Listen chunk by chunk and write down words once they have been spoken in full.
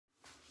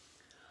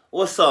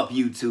What's up,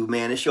 YouTube,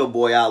 man? It's your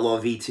boy Outlaw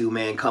V2,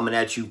 man, coming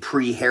at you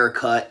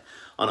pre-haircut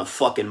on a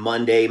fucking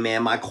Monday,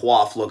 man. My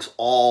coif looks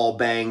all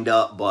banged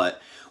up, but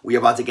we're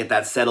about to get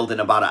that settled in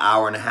about an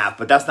hour and a half.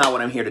 But that's not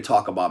what I'm here to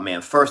talk about,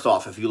 man. First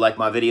off, if you like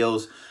my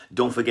videos,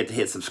 don't forget to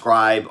hit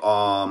subscribe.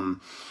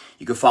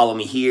 You can follow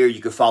me here. You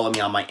can follow me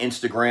on my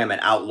Instagram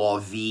at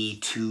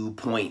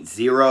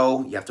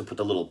OutlawV2.0. You have to put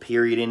the little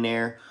period in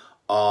there.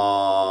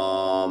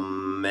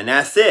 And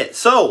that's it.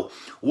 So,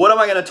 what am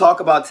I going to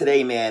talk about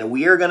today, man?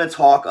 We are going to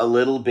talk a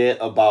little bit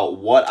about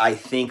what I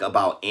think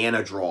about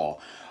Anadrol.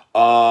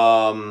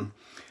 I'm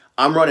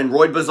running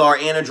Roid Bazaar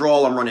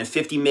Anadrol. I'm running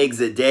 50 mgs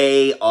a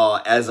day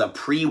as a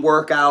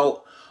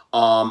pre-workout.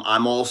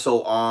 I'm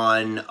also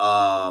on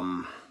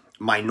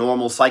my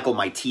normal cycle,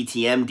 my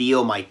TTM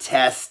deal, my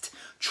test,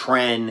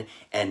 trend,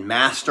 and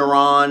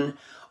masteron.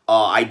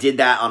 I did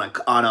that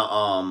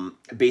on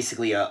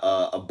basically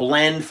a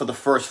blend for the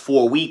first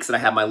 4 weeks, and I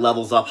had my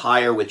levels up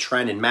higher with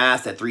trend and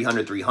mass at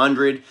 300,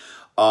 300.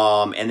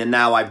 And then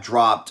now I've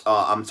dropped.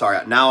 I'm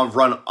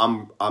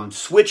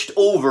switched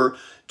over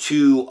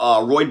to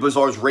Roid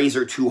Bazaar's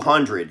Razor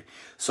 200.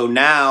 So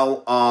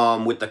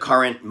now with the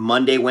current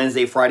Monday,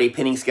 Wednesday, Friday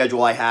pinning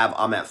schedule I have,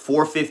 I'm at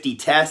 450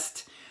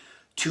 test,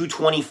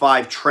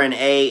 225 trend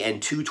A,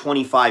 and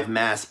 225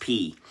 mass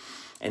P.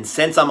 And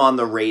since I'm on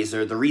the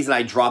Razor, the reason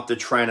I dropped the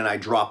trend and I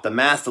dropped the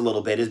mass a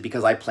little bit is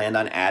because I planned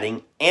on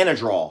adding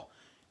Anadrol.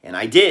 And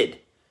I did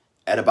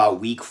at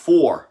about week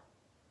 4.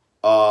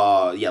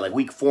 Yeah, like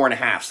week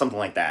 4.5, something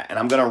like that. And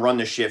I'm going to run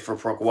this shit for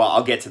a while.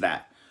 I'll get to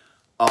that.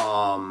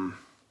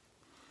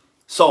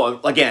 So,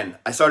 again,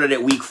 I started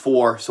at week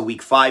 4. So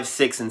week 5,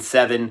 6, and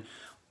 7,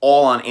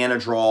 all on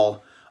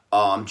Anadrol.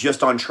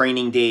 Just on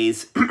training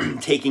days,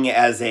 taking it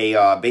as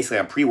a basically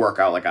a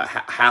pre-workout, like a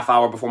half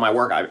hour before my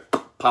workout. I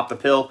pop the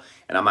pill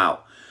and I'm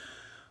out.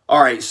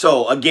 All right,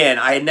 so again,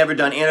 I had never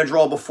done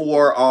Anadrol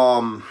before.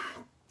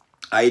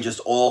 I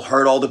just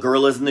heard all the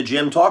gorillas in the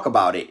gym talk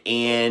about it,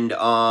 and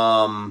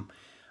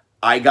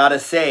I gotta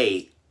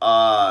say,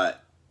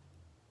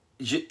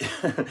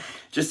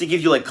 just to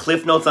give you like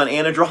cliff notes on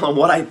Anadrol and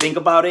what I think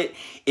about it,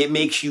 it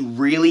makes you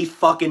really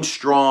fucking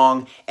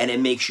strong and it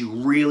makes you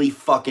really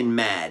fucking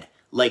mad,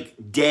 like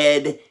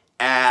dead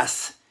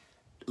ass,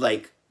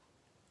 like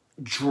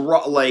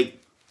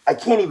I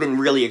can't even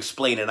really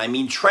explain it. I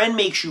mean, trend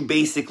makes you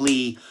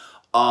basically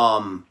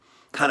kind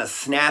of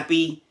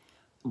snappy,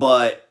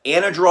 but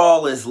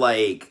Anadrol is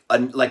like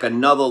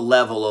another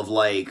level of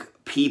like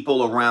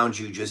people around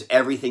you, just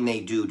everything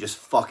they do just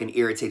fucking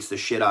irritates the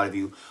shit out of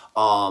you.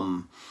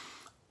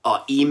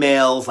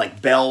 Emails,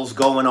 like bells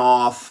going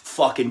off,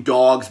 fucking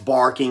dogs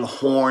barking,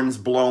 horns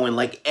blowing,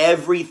 like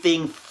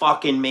everything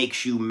fucking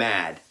makes you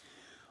mad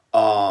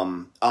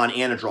on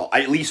Anadrol,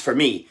 at least for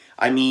me.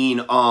 I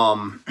mean,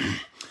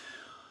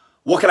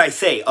 what can I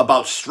say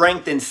about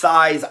strength and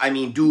size? I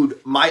mean, dude,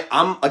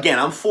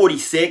 I'm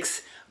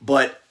 46,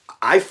 but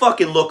I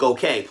fucking look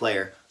okay,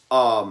 player.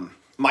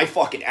 My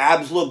fucking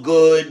abs look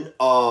good.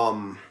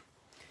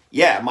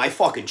 Yeah, my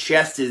fucking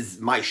chest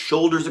my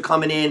shoulders are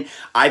coming in.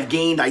 I've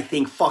gained, I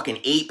think, fucking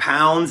 8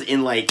 pounds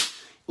in like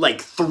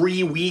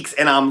 3 weeks,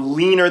 and I'm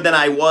leaner than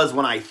I was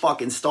when I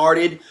fucking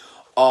started.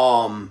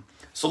 So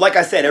like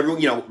I said,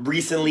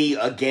 recently,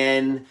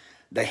 again,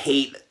 the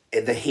hate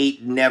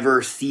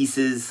never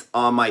ceases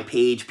on my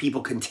page.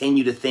 People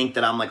continue to think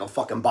that I'm like a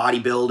fucking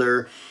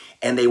bodybuilder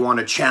and they want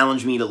to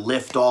challenge me to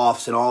lift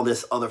offs and all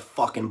this other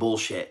fucking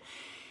bullshit.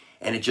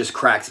 And it just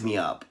cracks me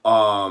up.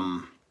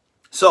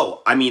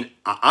 So, I mean,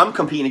 I'm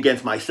competing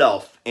against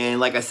myself. And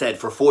like I said,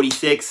 for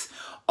 46,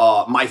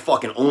 my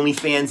fucking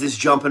OnlyFans is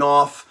jumping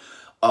off.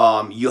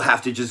 You'll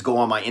have to just go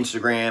on my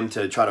Instagram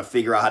to try to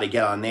figure out how to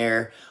get on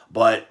there.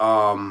 But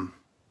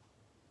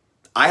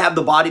I have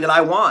the body that I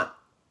want.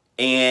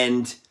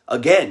 And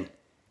again,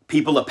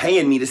 people are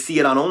paying me to see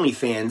it on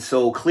OnlyFans,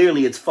 so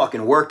clearly it's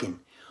fucking working.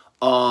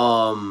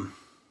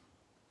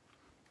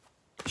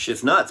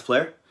 Shit's nuts,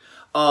 player.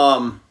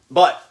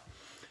 But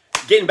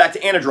getting back to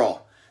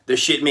Anadrol, the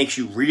shit makes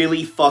you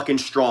really fucking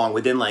strong.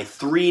 Within like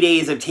 3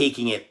 days of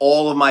taking it,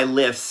 all of my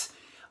lifts,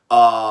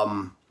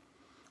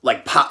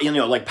 like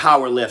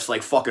power lifts,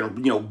 like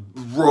fucking,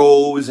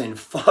 rows and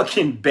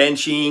fucking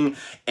benching,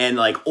 and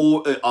like,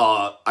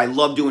 I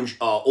love doing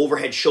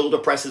overhead shoulder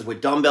presses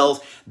with dumbbells.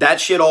 That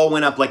shit all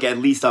went up like at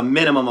least a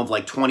minimum of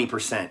like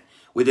 20%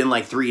 within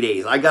like 3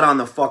 days. I got on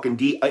the fucking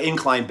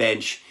incline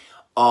bench,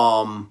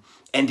 and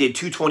did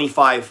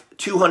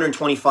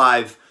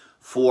 225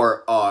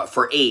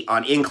 for 8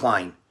 on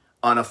incline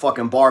on a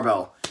fucking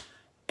barbell.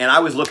 And I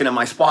was looking at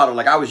my spotter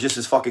like I was just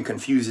as fucking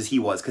confused as he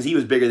was, because he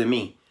was bigger than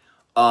me.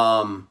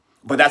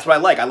 But that's what I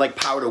like. I like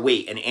power to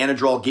weight, and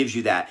Anadrol gives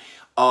you that.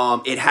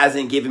 It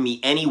hasn't given me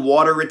any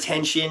water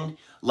retention.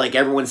 Like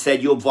everyone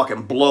said, you'll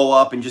fucking blow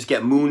up and just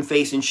get moon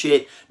face and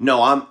shit.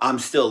 No, I'm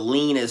still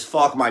lean as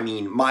fuck. I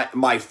mean,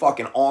 my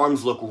fucking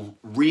arms look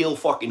real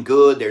fucking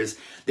good. There's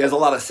a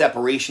lot of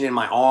separation in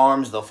my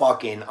arms. The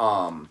fucking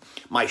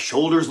my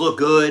shoulders look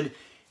good.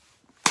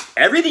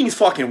 Everything's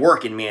fucking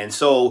working, man.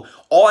 So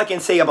all I can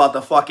say about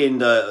the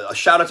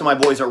shout out to my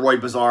boys at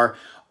Roid Bazaar.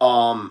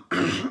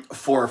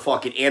 for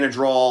fucking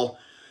Anadrol.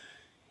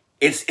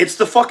 It's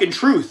the fucking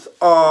truth.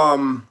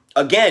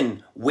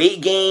 Again,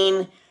 weight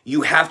gain,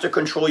 you have to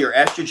control your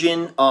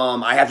estrogen.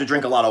 I have to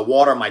drink a lot of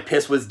water. My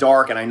piss was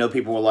dark, and I know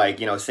people were like,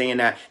 you know, saying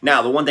that.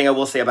 Now, the one thing I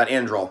will say about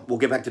Anadrol, we'll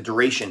get back to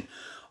duration.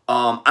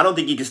 I don't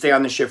think you can stay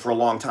on this shit for a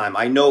long time.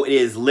 I know it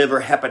is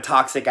liver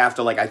hepatotoxic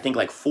after, like, I think,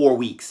 like 4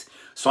 weeks.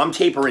 So I'm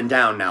tapering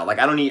down now. Like,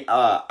 I don't need,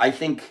 I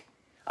think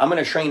I'm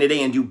going to train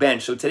today and do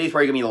bench. So today's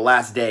probably going to be the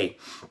last day,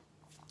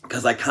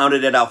 because I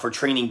counted it out for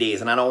training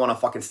days, and I don't want to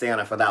fucking stay on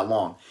it for that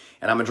long.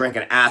 And I'm going to drink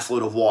an ass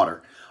load of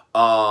water.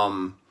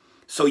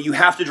 So you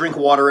have to drink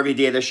water every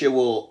day. This shit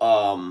will,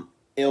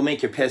 it'll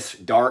make your piss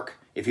dark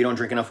if you don't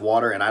drink enough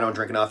water, and I don't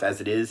drink enough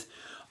as it is.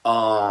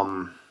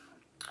 What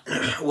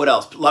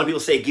else? A lot of people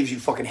say it gives you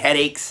fucking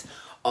headaches.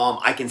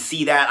 I can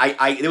see that.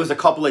 There was a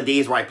couple of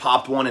days where I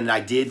popped one, and I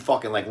did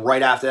fucking, like,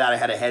 right after that I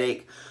had a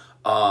headache.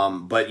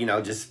 But, you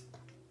know, just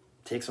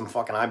take some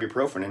fucking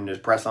ibuprofen and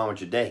just press on with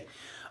your day.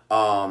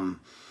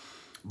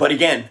 But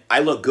again, I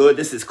look good.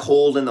 This is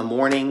cold in the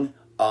morning.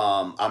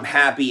 I'm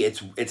happy.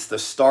 It's the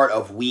start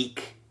of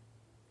week,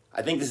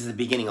 I think this is the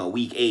beginning of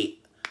week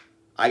 8.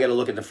 I got to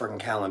look at the freaking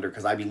calendar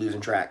because I'd be losing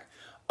track.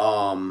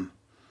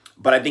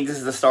 But I think this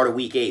is the start of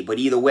week 8. But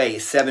either way,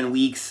 7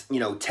 weeks,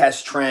 you know,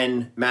 test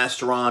trend,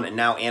 Masteron, and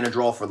now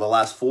Anadrol for the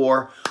last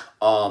 4.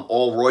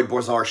 All Roid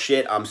bazaar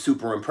shit. I'm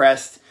super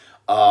impressed.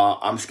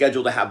 I'm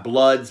scheduled to have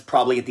bloods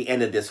probably at the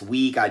end of this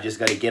week. I just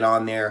got to get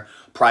on there.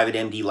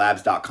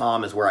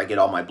 PrivateMDLabs.com is where I get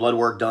all my blood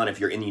work done if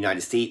you're in the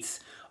United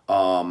States.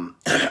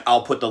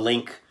 I'll put the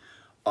link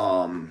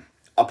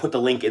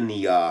in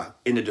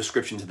the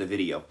description to the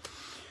video.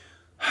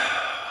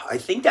 I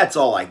think that's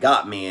all I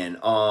got, man.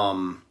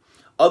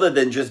 Other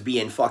than just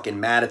being fucking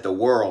mad at the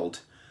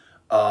world.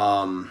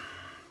 Yeah,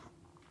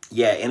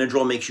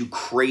 Anadrol makes you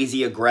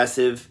crazy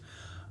aggressive.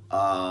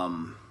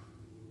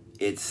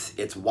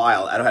 It's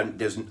wild.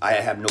 I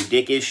have no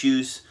dick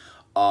issues.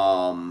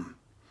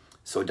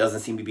 So it doesn't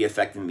seem to be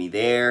affecting me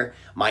there.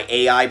 My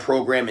AI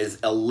program is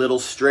a little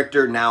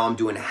stricter. Now I'm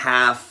doing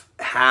half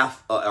a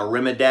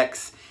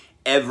Arimidex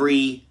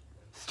every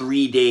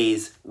 3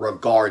 days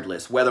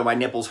regardless, whether my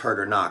nipples hurt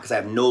or not, because I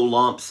have no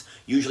lumps.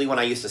 Usually when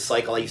I used to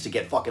cycle, I used to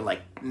get fucking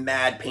like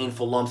mad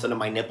painful lumps under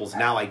my nipples.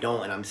 Now I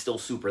don't, and I'm still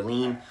super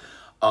lean.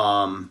 So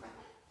I'm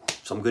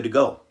good to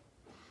go.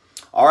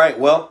 All right,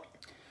 well,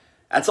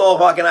 that's all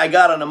fucking I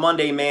got on a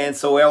Monday, man.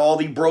 So all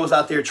the bros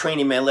out there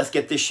training, man, let's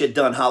get this shit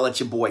done. Holla at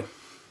your boy.